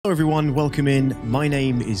Hello everyone, welcome in. My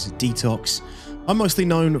name is Detox. I'm mostly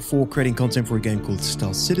known for creating content for a game called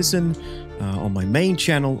Star Citizen on my main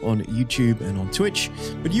channel on YouTube and on Twitch.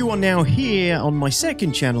 But you are now here on my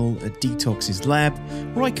second channel at Detox's Lab,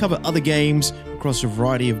 where I cover other games across a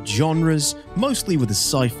variety of genres, mostly with a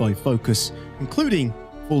sci-fi focus, including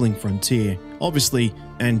Falling Frontier, obviously,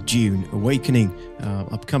 and Dune Awakening,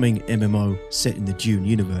 upcoming MMO set in the Dune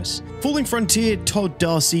universe. Falling Frontier, Todd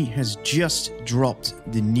Darcy has just dropped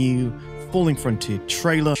the new Falling Frontier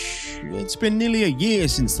trailer. It's been nearly a year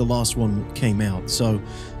since the last one came out, so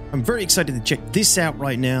I'm very excited to check this out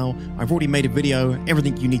right now. I've already made a video,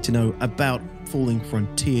 everything you need to know about Falling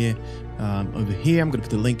Frontier over here. I'm going to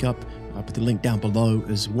put the link up. I'll put the link down below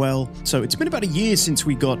as well. So it's been about a year since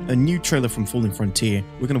we got a new trailer from Falling Frontier.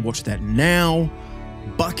 We're going to watch that now.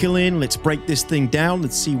 Buckle in. Let's break this thing down.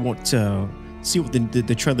 Let's see what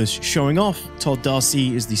the trailer's showing off. Todd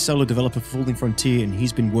Darcy is the solo developer for Falling Frontier, and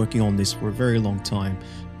he's been working on this for a very long time.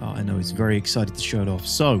 I know he's very excited to show it off.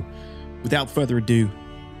 So, without further ado,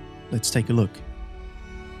 let's take a look.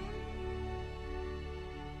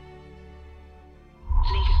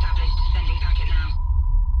 Link established. Sending packet now.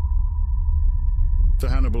 To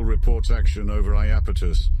Hannibal reports action over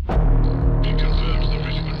Iapetus. It confirms the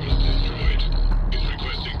Richmond was destroyed. It's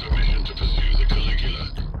requesting permission to pursue the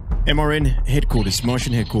Caligula. MRN headquarters,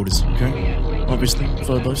 Martian headquarters, okay? Obviously,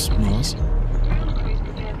 Phobos, Mars.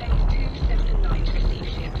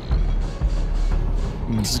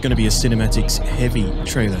 This is going to be a cinematics-heavy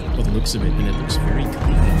trailer by the looks of it, and it looks very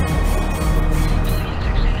clean.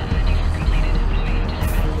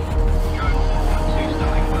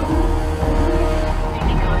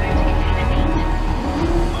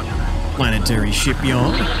 Planetary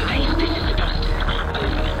shipyard.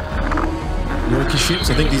 Worker ships.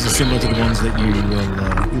 I think these are similar to the ones that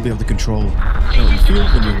you'll be able to control out in the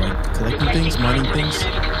field when you're like collecting things, mining things.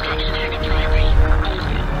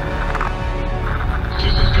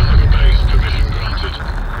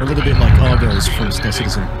 A little bit like Argos from Star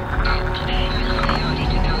Citizen.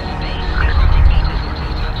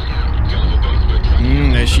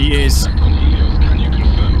 There she is.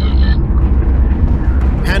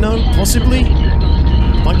 Hanno, possibly?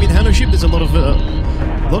 Might be the Hanno ship. There's a lot of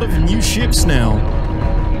new ships now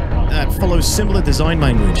that follow similar design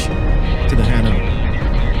language to the Hanno.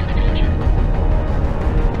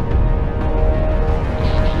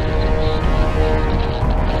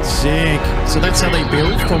 Sick. So that's how they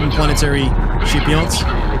build from planetary shipyards.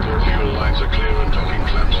 Fuel lines are clear and docking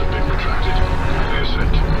clamps have been retracted. Clear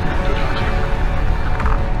sent. Good hunting.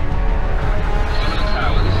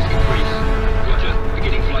 Tower, this is Caprice. Roger.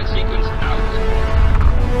 Beginning flight sequence out.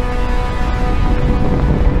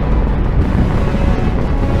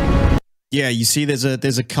 Yeah, you see, there's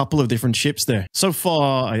a couple of different ships there. So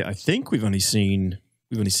far, I think we've only seen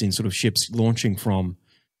sort of ships launching from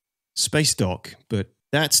space dock, but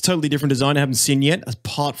that's totally different design I haven't seen yet,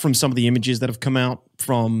 apart from some of the images that have come out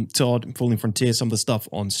from Todd and Falling Frontier, some of the stuff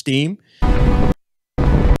on Steam.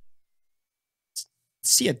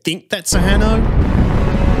 See, I think that's a Hanno.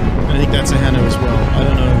 I think that's a Hanno as well. I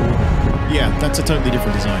don't know. Yeah, that's a totally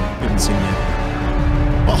different design we haven't seen yet.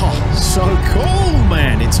 Oh, so cool,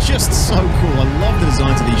 man. It's just so cool. I love the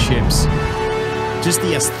designs of these ships. Just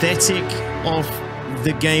the aesthetic of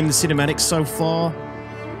the game, the cinematics so far.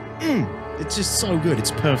 It's just so good. It's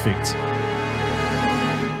perfect.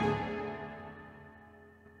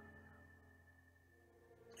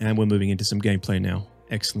 And we're moving into some gameplay now.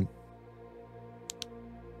 Excellent.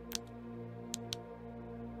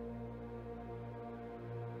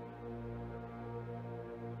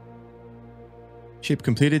 Ship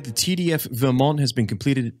completed. The TDF Vermont has been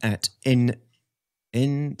completed at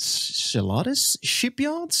Enceladus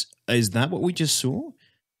shipyards. Is that what we just saw?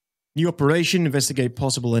 New operation, investigate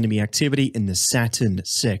possible enemy activity in the Saturn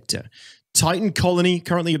sector. Titan colony,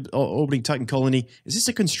 currently orbiting Titan colony. Is this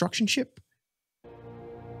a construction ship?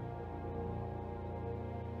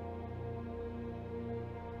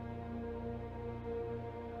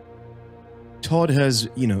 Todd has,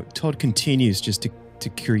 Todd continues just to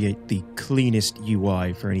create the cleanest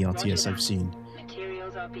UI for any RTS I've seen.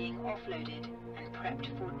 Materials are being offloaded and prepped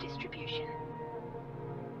for distribution.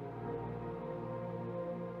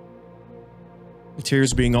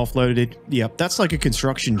 Materials being offloaded. Yeah, that's like a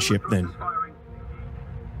construction ship then.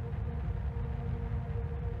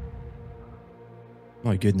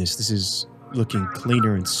 My goodness, this is looking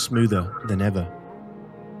cleaner and smoother than ever.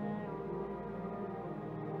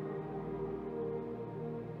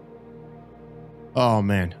 Oh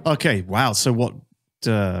man. Okay, wow. So what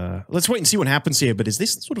let's wait and see what happens here, but is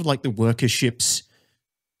this sort of like the worker ships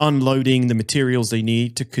unloading the materials they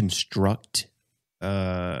need to construct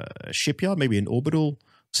a shipyard, maybe an orbital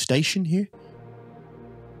station here.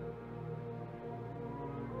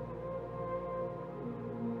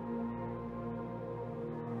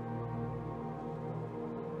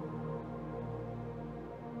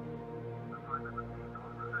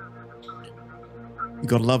 You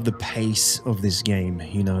gotta love the pace of this game.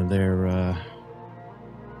 You know,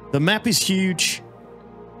 the map is huge.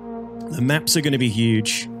 The maps are going to be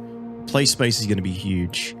huge. Play space is going to be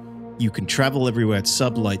huge. You can travel everywhere at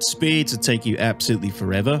sub-light speeds. It'll take you absolutely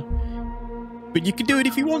forever. But you can do it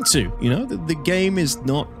if you want to. You know, the game is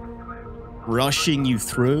not rushing you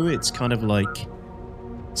through. It's kind of like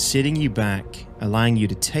sitting you back, allowing you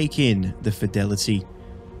to take in the fidelity,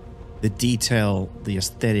 the detail, the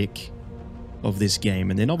aesthetic of this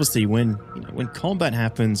game. And then obviously when combat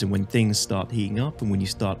happens and when things start heating up and when you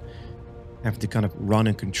start having to kind of run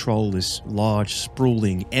and control this large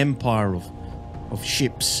sprawling empire of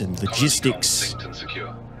ships and logistics,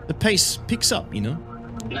 the pace picks up, you know.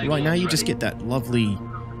 Right now you just get that lovely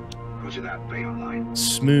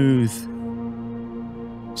smooth,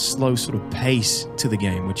 slow sort of pace to the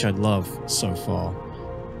game, which I love so far.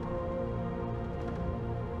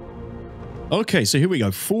 Okay, so here we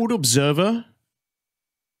go. Forward Observer.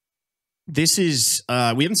 This is,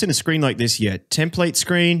 we haven't seen a screen like this yet. Template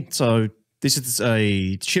screen. So this is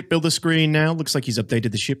a shipbuilder screen now. Looks like he's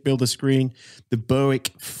updated the shipbuilder screen. The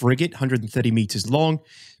Berwick Frigate, 130 meters long.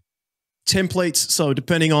 Templates. So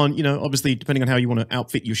depending on, you know, obviously depending on how you want to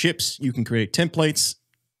outfit your ships, you can create templates,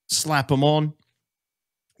 slap them on.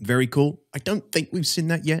 Very cool. I don't think we've seen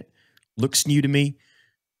that yet. Looks new to me.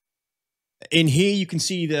 In here, you can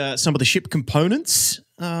see some of the ship components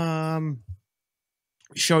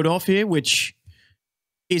showed off here, which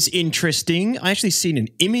is interesting. I actually seen an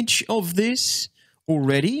image of this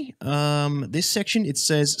already. This section, it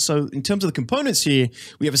says, so in terms of the components here,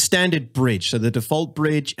 we have a standard bridge. So the default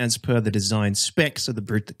bridge as per the design spec. So the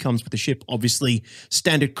bridge that comes with the ship, obviously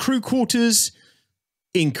standard crew quarters,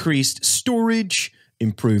 increased storage,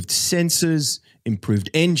 improved sensors, improved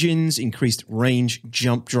engines, increased range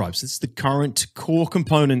jump drives. This is the current core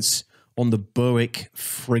components on the Berwick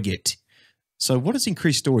Frigate. So what is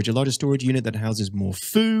increased storage? A larger storage unit that houses more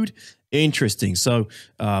food. Interesting. So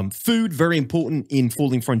food, very important in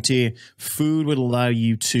Falling Frontier. Food would allow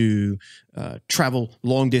you to travel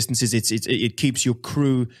long distances. It keeps your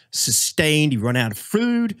crew sustained. You run out of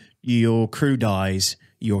food, your crew dies,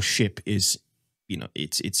 your ship is, you know,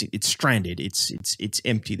 it's stranded. It's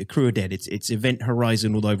empty. The crew are dead. It's Event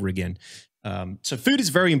Horizon all over again. So food is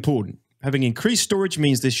very important. Having increased storage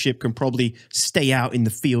means this ship can probably stay out in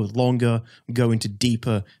the field longer, go into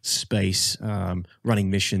deeper space,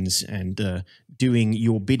 running missions and doing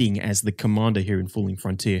your bidding as the commander here in Falling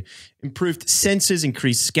Frontier. Improved sensors,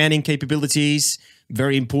 increased scanning capabilities,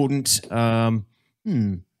 very important. Can't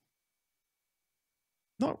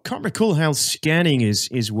recall how scanning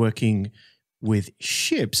is working with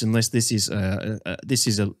ships, unless this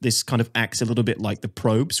kind of acts a little bit like the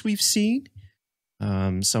probes we've seen.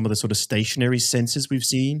 Some of the sort of stationary sensors we've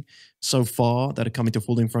seen so far that are coming to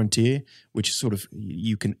Falling Frontier, which sort of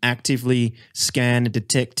you can actively scan and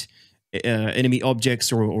detect enemy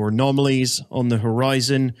objects or anomalies on the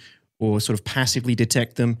horizon, or sort of passively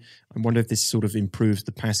detect them. I wonder if this sort of improves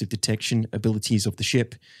the passive detection abilities of the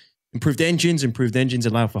ship. Improved engines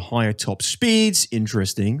allow for higher top speeds.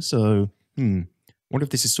 Interesting. So, wonder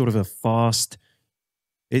if this is sort of a fast.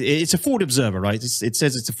 It's a forward observer, right? It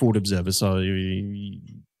says it's a forward observer, so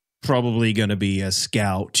probably going to be a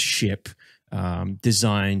scout ship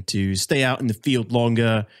designed to stay out in the field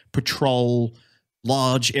longer, patrol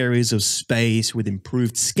large areas of space with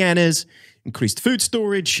improved scanners, increased food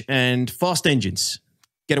storage, and fast engines.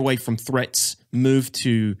 Get away from threats, move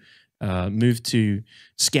to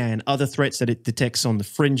scan other threats that it detects on the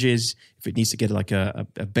fringes. If it needs to get like a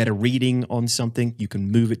better reading on something, you can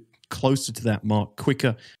move it closer to that mark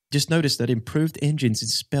quicker. Just notice that improved engines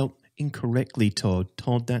is spelled incorrectly, Todd.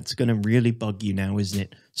 Todd, that's going to really bug you now, isn't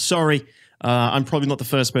it? Sorry. I'm probably not the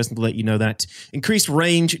first person to let you know that. Increased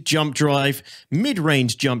range jump drive,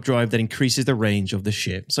 mid-range jump drive that increases the range of the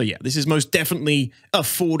ship. So yeah, this is most definitely a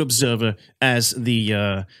forward observer as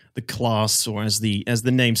the class, or as the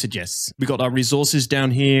name suggests. We got our resources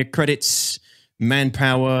down here: credits,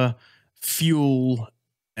 manpower, fuel,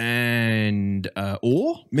 and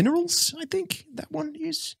ore, minerals. I think that one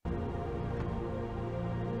is.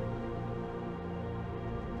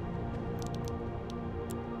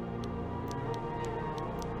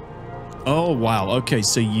 Oh, wow. Okay,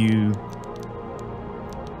 so you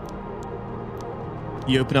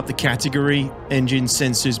open up the category, engine,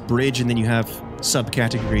 sensors, bridge, and then you have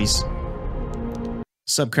subcategories.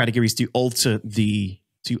 Subcategories to alter the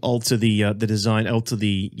to alter the design, alter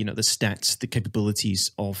the the stats, the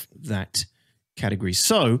capabilities of that category.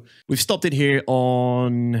 So we've stopped it here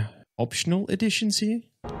on optional editions here.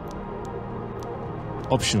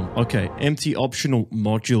 Optional, okay. Empty optional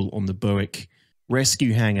module on the Berwick.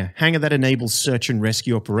 Rescue hangar. Hangar that enables search and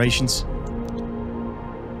rescue operations.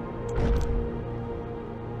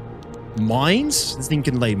 Mines. This thing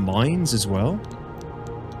can lay mines as well.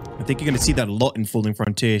 I think you're going to see that a lot in Falling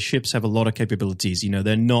Frontier. Ships have a lot of capabilities.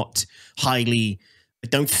 They're not highly... I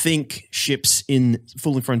don't think ships in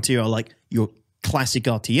Falling Frontier are like your classic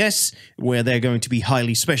RTS, where they're going to be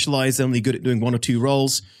highly specialized, only good at doing one or two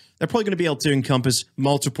roles. They're probably going to be able to encompass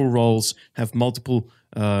multiple roles, have multiple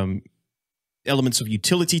elements of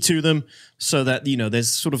utility to them, so that,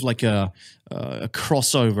 there's sort of like a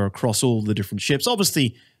crossover across all the different ships.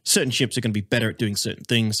 Obviously, certain ships are going to be better at doing certain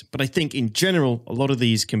things, but I think in general, a lot of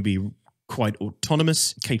these can be quite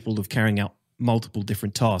autonomous, capable of carrying out multiple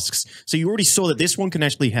different tasks. So you already saw that this one can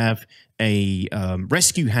actually have a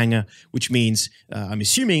rescue hangar, which means I'm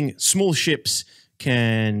assuming small ships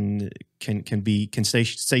can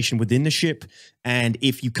station within the ship, and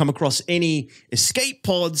if you come across any escape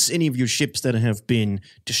pods, any of your ships that have been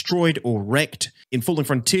destroyed or wrecked in Fallen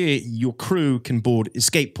Frontier, your crew can board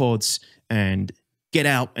escape pods and get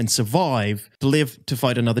out and survive, to live to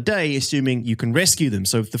fight another day, assuming you can rescue them.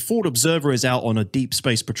 So if the Forward Observer is out on a deep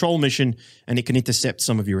space patrol mission and it can intercept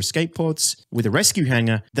some of your escape pods with a rescue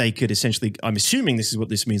hangar, they could essentially, I'm assuming this is what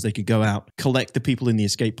this means, they could go out, collect the people in the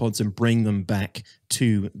escape pods and bring them back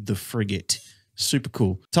to the frigate. Super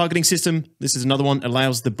cool. Targeting system, this is another one,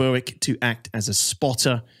 allows the Berwick to act as a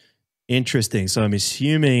spotter. Interesting. So I'm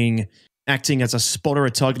assuming acting as a spotter,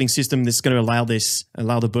 a targeting system, this is going to allow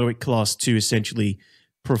the Berwick class to essentially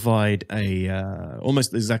provide a,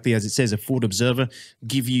 almost exactly as it says, a forward observer,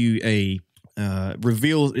 give you a,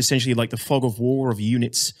 reveal essentially like the fog of war of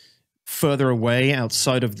units further away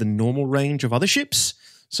outside of the normal range of other ships,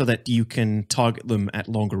 so that you can target them at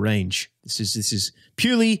longer range. This is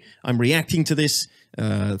purely, I'm reacting to this.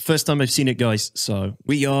 First time I've seen it, guys, so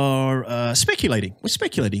we are speculating. We're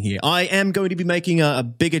speculating here. I am going to be making a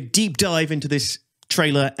bigger deep dive into this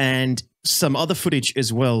trailer and some other footage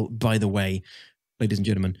as well, by the way, ladies and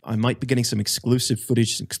gentlemen. I might be getting some exclusive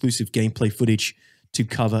footage, some exclusive gameplay footage to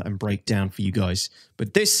cover and break down for you guys.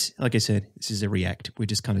 But this, like I said, this is a react. We're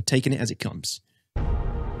just kind of taking it as it comes.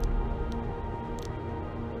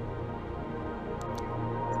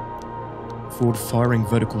 Forward firing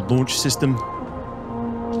vertical launch system.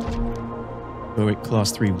 Berwick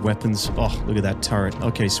Class 3 weapons. Oh, look at that turret.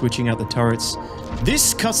 Okay, switching out the turrets.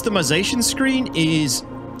 This customization screen is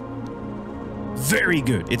very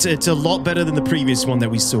good. It's a lot better than the previous one that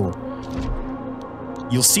we saw.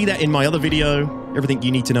 You'll see that in my other video, everything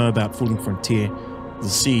you need to know about Falling Frontier. You'll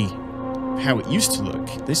see how it used to look.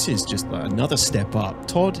 This is just another step up.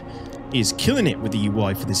 Todd is killing it with the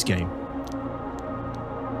UI for this game.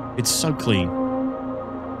 It's so clean.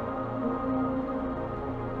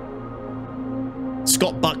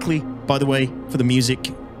 Scott Buckley, by the way, for the music.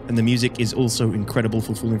 And the music is also incredible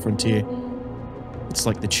for Falling Frontier. It's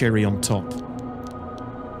like the cherry on top.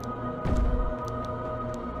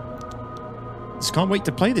 Just can't wait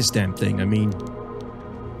to play this damn thing. I mean,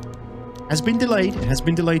 has been delayed. It has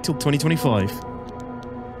been delayed till 2025.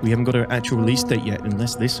 We haven't got an actual release date yet,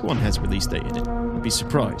 unless this one has a release date in it. I'd be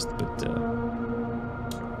surprised, but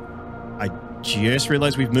I just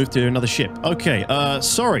realized we've moved to another ship. Okay,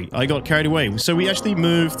 sorry, I got carried away. So we actually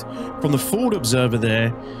moved from the forward observer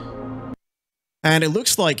there, and it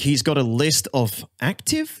looks like he's got a list of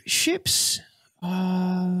active ships,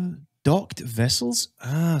 docked vessels.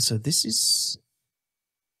 So this is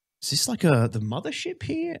this like the mothership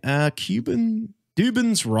here?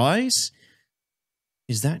 Dubin's Rise.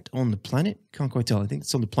 Is that on the planet? Can't quite tell. I think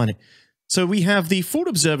it's on the planet. So we have the forward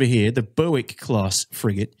observer here, the Berwick class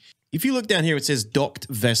frigate. If you look down here, it says docked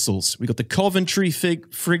vessels. We got the Coventry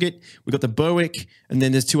frigate, we got the Berwick, and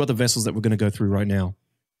then there's two other vessels that we're going to go through right now.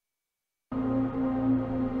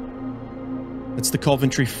 That's the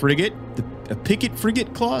Coventry frigate, a Picket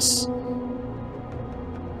frigate class.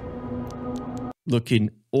 Looking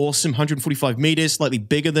awesome, 145 meters, slightly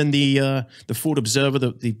bigger than the forward observer,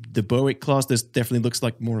 the Berwick class. This definitely looks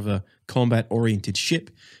like more of a combat-oriented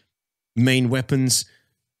ship. Main weapons,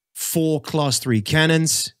 4 Class 3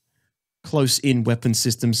 cannons. Close-in weapon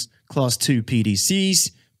systems, Class 2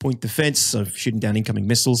 PDCs, point defense, so shooting down incoming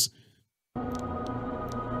missiles.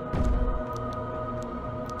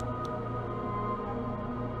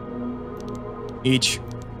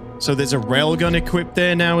 So there's a railgun equipped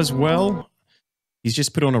there now as well. He's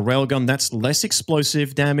just put on a railgun that's less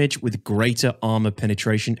explosive damage with greater armor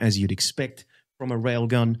penetration, as you'd expect from a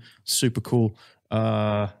railgun. Super cool.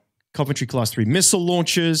 Coventry Class 3 missile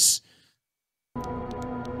launchers.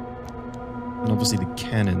 And obviously the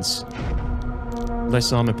cannons.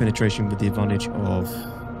 Less armor penetration with the advantage of...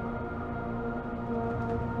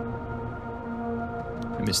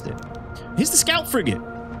 I missed it. Here's the Scout Frigate.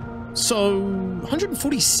 So,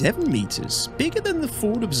 147 meters. Bigger than the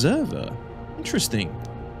Ford Observer. Interesting.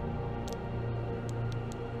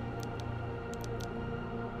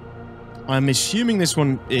 I'm assuming this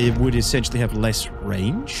one would essentially have less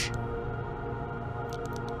range.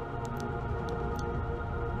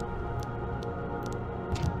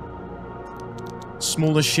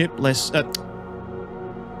 Smaller ship, less... bigger...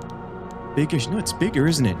 No, it's bigger,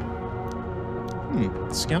 isn't it?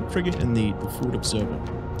 Scout Frigate and the Ford Observer.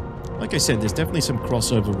 Like I said, there's definitely some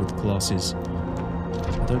crossover with classes.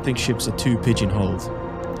 I don't think ships are too pigeonholed.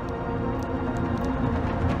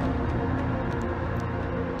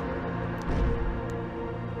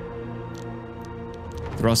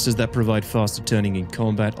 Thrusters that provide faster turning in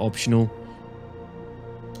combat, optional.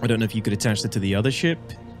 I don't know if you could attach that to the other ship.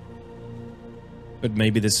 But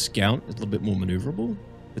maybe the Scout is a little bit more maneuverable.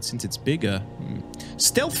 But since it's bigger...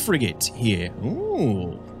 Stealth Frigate here.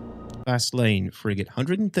 Ooh. Fast lane frigate.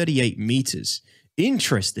 138 meters.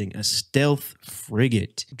 Interesting. A stealth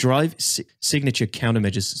frigate. Drive signature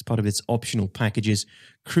countermeasures as part of its optional packages.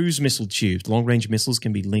 Cruise missile tubes. Long-range missiles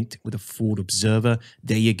can be linked with a Ford Observer.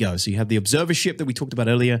 There you go. So you have the Observer ship that we talked about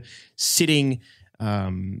earlier sitting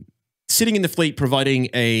in the fleet, providing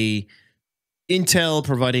a intel,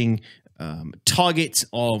 providing... target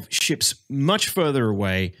of ships much further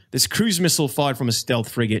away. This cruise missile fired from a stealth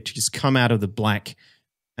frigate to just come out of the black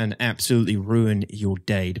and absolutely ruin your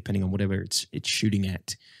day, depending on whatever it's shooting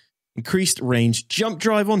at. Increased range jump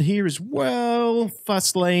drive on here as well.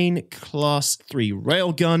 Fast lane, class 3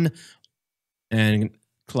 railgun, and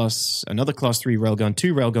another class 3 railgun.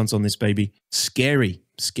 2 railguns on this baby. Scary,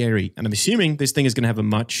 scary. And I'm assuming this thing is going to have a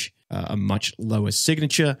much lower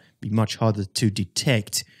signature, be much harder to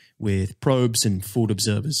detect with probes and Ford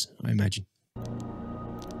Observers, I imagine.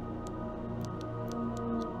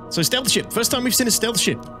 So stealth ship. First time we've seen a stealth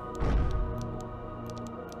ship.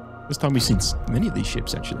 First time we've seen many of these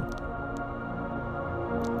ships, actually.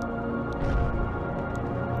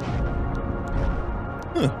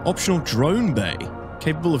 Optional drone bay.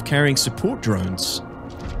 Capable of carrying support drones.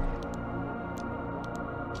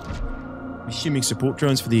 Assuming support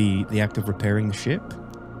drones for the act of repairing the ship.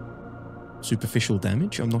 Superficial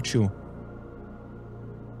damage? I'm not sure.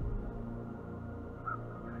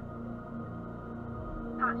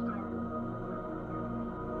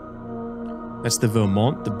 That's the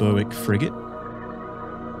Vermont, the Berwick frigate.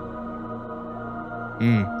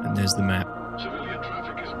 And there's the map. Civilian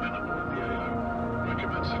traffic is minimal in the AO.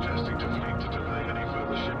 Recommend suggesting to fleet to delay any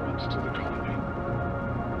further shipments to the colony.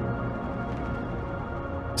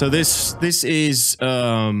 So this is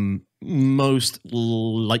most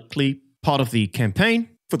likely part of the campaign.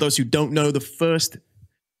 For those who don't know, the first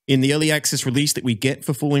in the early access release that we get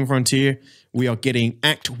for Falling Frontier, we are getting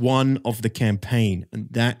Act 1 of the campaign, and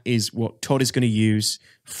that is what Todd is going to use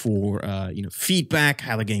for feedback,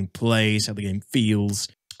 how the game plays, how the game feels,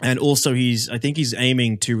 and also I think he's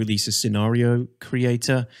aiming to release a scenario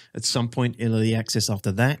creator at some point in early access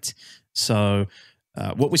after that. So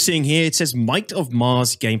what we're seeing here, it says Might of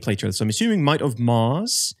Mars gameplay trailer. So I'm assuming Might of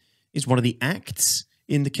Mars is one of the acts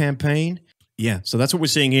in the campaign. Yeah, so that's what we're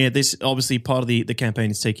seeing here. This, obviously, part of the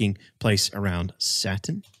campaign is taking place around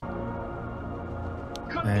Saturn.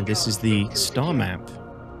 And this is the star map.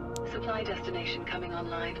 Supply destination coming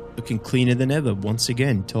online. Looking cleaner than ever. Once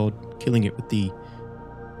again, Todd killing it with the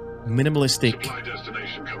minimalistic Supply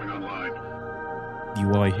destination coming online.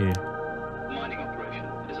 UI here. Mining operation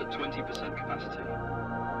is at 20% capacity.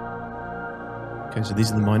 Okay, so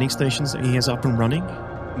these are the mining stations that he has up and running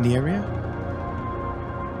in the area.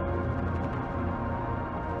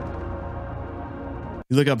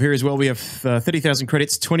 You look up here as well, we have 30,000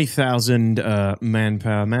 credits, 20,000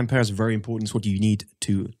 manpower. Manpower is very important. It's what you need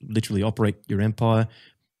to literally operate your empire,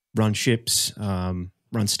 run ships, run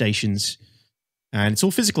stations, and it's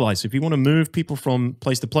all physicalized. So if you want to move people from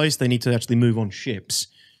place to place, they need to actually move on ships.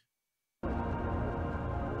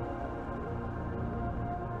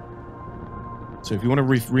 So if you want to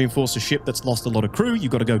reinforce a ship that's lost a lot of crew,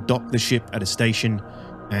 you've got to go dock the ship at a station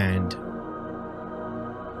and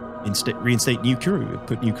reinstate new crew,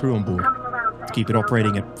 put new crew on board to keep it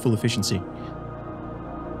operating at full efficiency.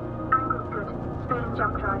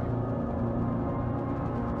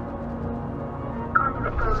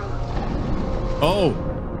 Oh!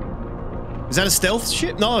 Is that a stealth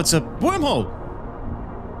ship? No, it's a wormhole!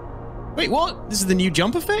 Wait, what? This is the new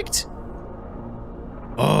jump effect?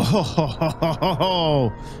 Oh, ho, ho, ho, ho, ho,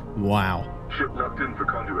 ho. Wow. Ship locked in for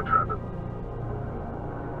conduit travel.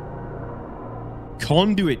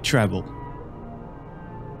 Conduit travel.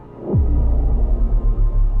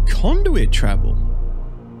 Conduit travel.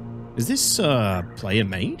 Is this player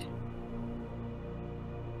made?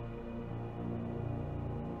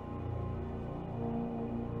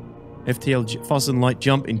 FTL fast and light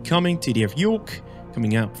jump incoming. TDF York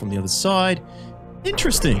coming out from the other side.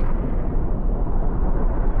 Interesting.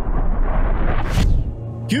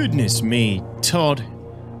 Goodness me, Todd.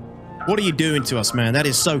 What are you doing to us, man? That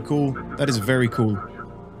is so cool. That is very cool.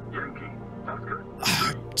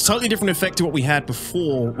 Totally different effect to what we had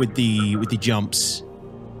before with the jumps.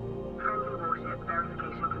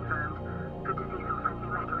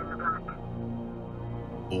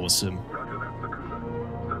 Awesome.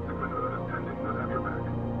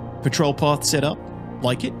 Patrol path set up.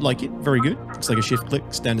 Like it, like it. Very good. Looks like a shift click,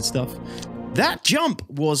 standard stuff. That jump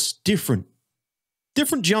was different.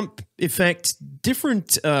 Different jump effect,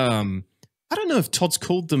 different, I don't know if Todd's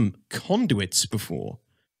called them conduits before,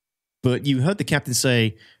 but you heard the captain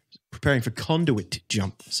say, preparing for conduit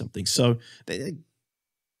jump or something. So it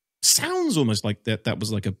sounds almost like that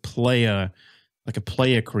was like a player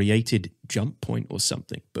created jump point or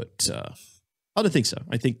something, but I don't think so.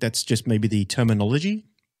 I think that's just maybe the terminology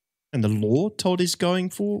and the lore Todd is going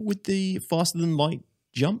for with the faster than light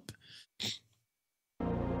jump.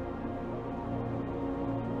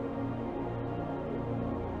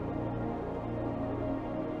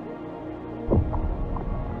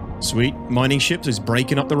 Sweet. Mining ships is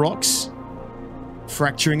breaking up the rocks,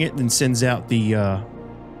 fracturing it, and then sends out the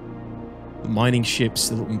mining ships,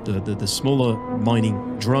 the smaller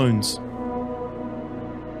mining drones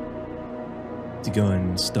to go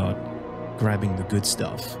and start grabbing the good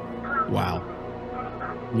stuff. Wow.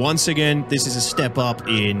 Once again, this is a step up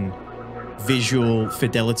in visual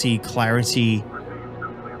fidelity, clarity,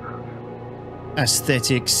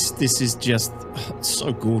 aesthetics. This is just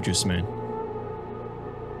so gorgeous, man.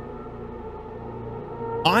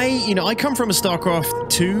 I come from a StarCraft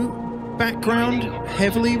 2 background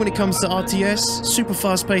heavily when it comes to RTS, super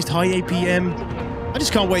fast-paced, high APM. I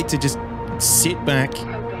just can't wait to just sit back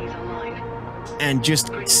and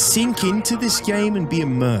just sink into this game and be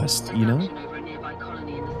immersed, you know?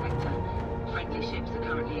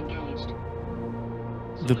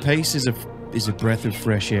 The pace is a breath of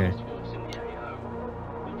fresh air.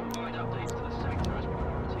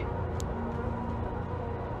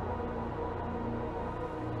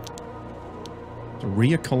 A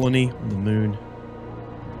Rhea colony on the moon.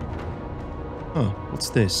 Oh,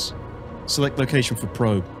 what's this? Select location for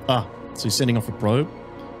probe. Ah, so he's sending off a probe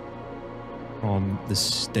on the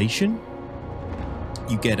station.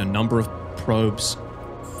 You get a number of probes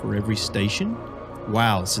for every station.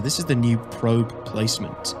 Wow, so this is the new probe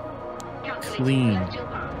placement. Clean.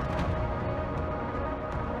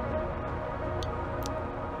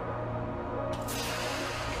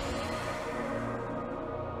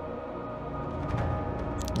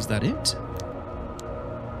 Is that it?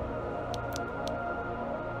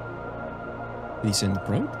 Did he send the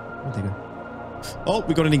probe? Where'd they go? Oh,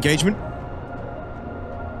 we got an engagement.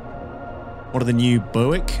 One of the new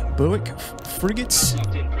Berwick frigates.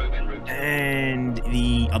 And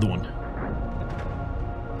the other one.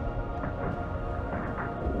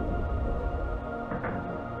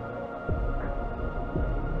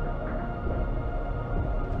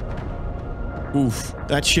 Oof,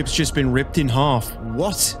 that ship's just been ripped in half.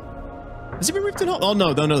 What? Has it been ripped in half? Oh,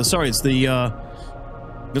 no, sorry. It's the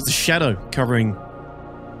shadow covering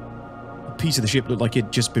a piece of the ship. Looked like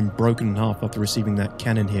it'd just been broken in half after receiving that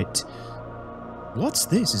cannon hit. What's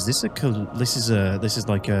this? Is this this is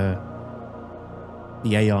like the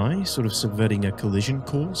AI sort of subverting a collision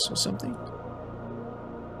course or something?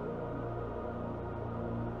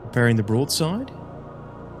 Preparing the broadside?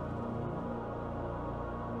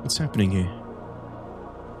 What's happening here?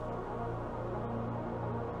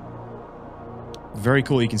 Very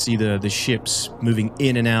cool. You can see the ships moving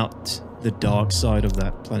in and out the dark side of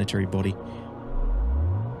that planetary body.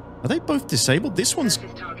 Are they both disabled? This one's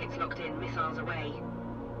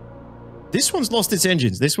lost its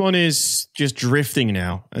engines. This one is just drifting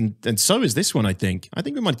now. And so is this one, I think. I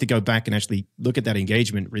think we might have to go back and actually look at that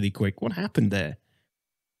engagement really quick. What happened there?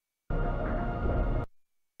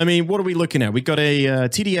 I mean, what are we looking at? We got a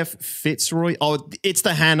TDF Fitzroy. Oh, it's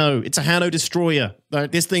the Hanno. It's a Hanno destroyer.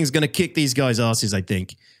 This thing's going to kick these guys' asses, I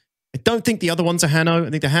think. I don't think the other one's a Hanno. I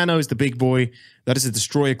think the Hanno is the big boy. That is a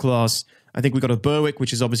destroyer class. I think we got a Berwick,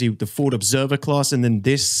 which is obviously the Ford Observer class. And then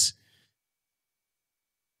this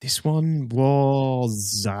one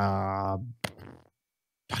was...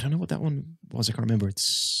 I don't know what that one was. I can't remember.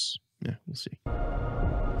 Yeah, we'll see.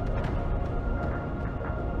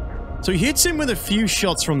 So he hits him with a few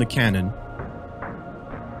shots from the cannon.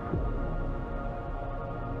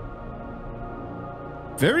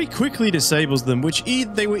 Very quickly disables them, which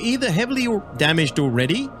they were either heavily damaged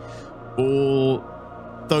already, or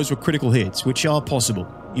those were critical hits, which are possible.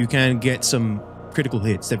 You can get some critical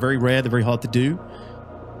hits. They're very rare, they're very hard to do,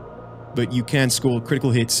 but you can score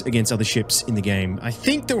critical hits against other ships in the game. I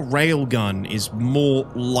think the railgun is more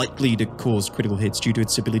likely to cause critical hits due to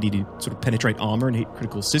its ability to sort of penetrate armor and hit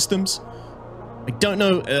critical systems. I don't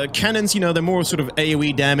know, cannons, you know, they're more sort of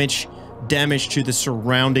AoE damage, damage to the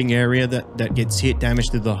surrounding area that gets hit, damage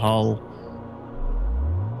to the hull.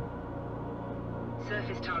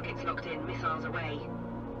 Surface targets locked in, missiles away.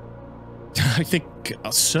 I think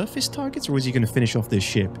surface targets, or is he going to finish off this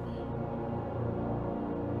ship?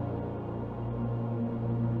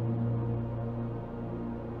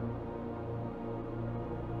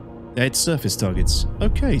 It's surface targets.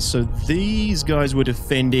 Okay, so these guys were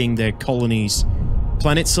defending their colony's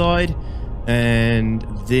planet side, and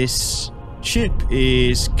this ship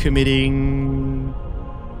is committing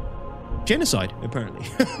genocide, apparently.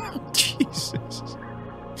 Jesus.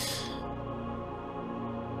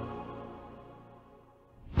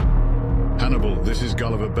 Hannibal, this is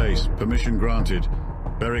Gulliver Base. Permission granted.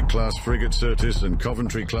 Berwick-class frigate Certis and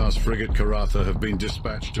Coventry-class frigate Karatha have been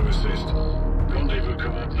dispatched to assist. Rendezvous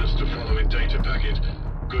coordinates to follow in data packet.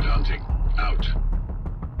 Good hunting. Out.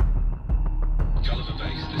 Gulliver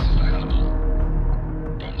Base, this is the Hannibal.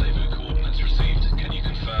 Rendezvous coordinates received. Can you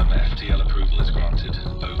confirm FTL approval is granted?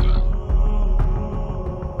 Over.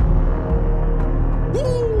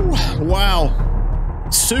 Woo! Wow.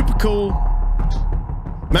 Super cool.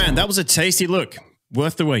 Man, that was a tasty look.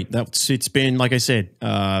 Worth the wait. It's been, like I said,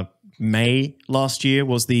 May last year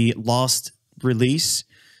was the last release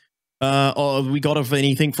we got of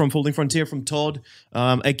anything from Falling Frontier from Todd.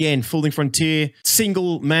 Again, Falling Frontier,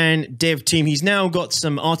 single-man dev team. He's now got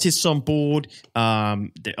some artists on board.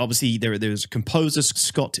 Obviously, there's a composer,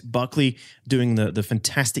 Scott Buckley, doing the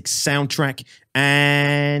fantastic soundtrack.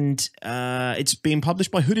 And it's being published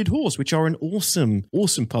by Hooded Horse, which are an awesome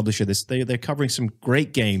publisher. They're covering some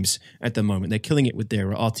great games at the moment. They're killing it with their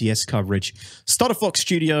RTS coverage. Starter Fox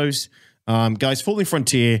Studios. Guys, Falling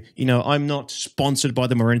Frontier, you know, I'm not sponsored by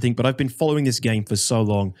them or anything, but I've been following this game for so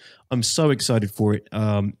long. I'm so excited for it.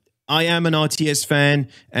 I am an RTS fan,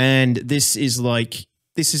 and it's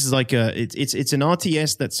an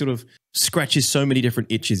RTS that sort of scratches so many different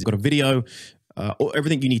itches. It's got a video,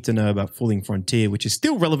 everything you need to know about Falling Frontier, which is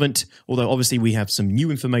still relevant, although obviously we have some new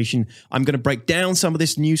information. I'm going to break down some of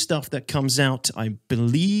this new stuff that comes out. I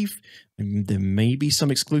believe there may be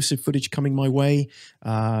some exclusive footage coming my way,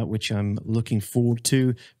 which I'm looking forward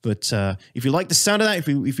to. But if you like the sound of that, if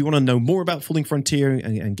you want to know more about Falling Frontier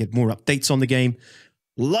and get more updates on the game,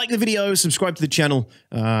 like the video, subscribe to the channel,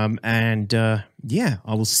 and yeah,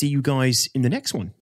 I will see you guys in the next one.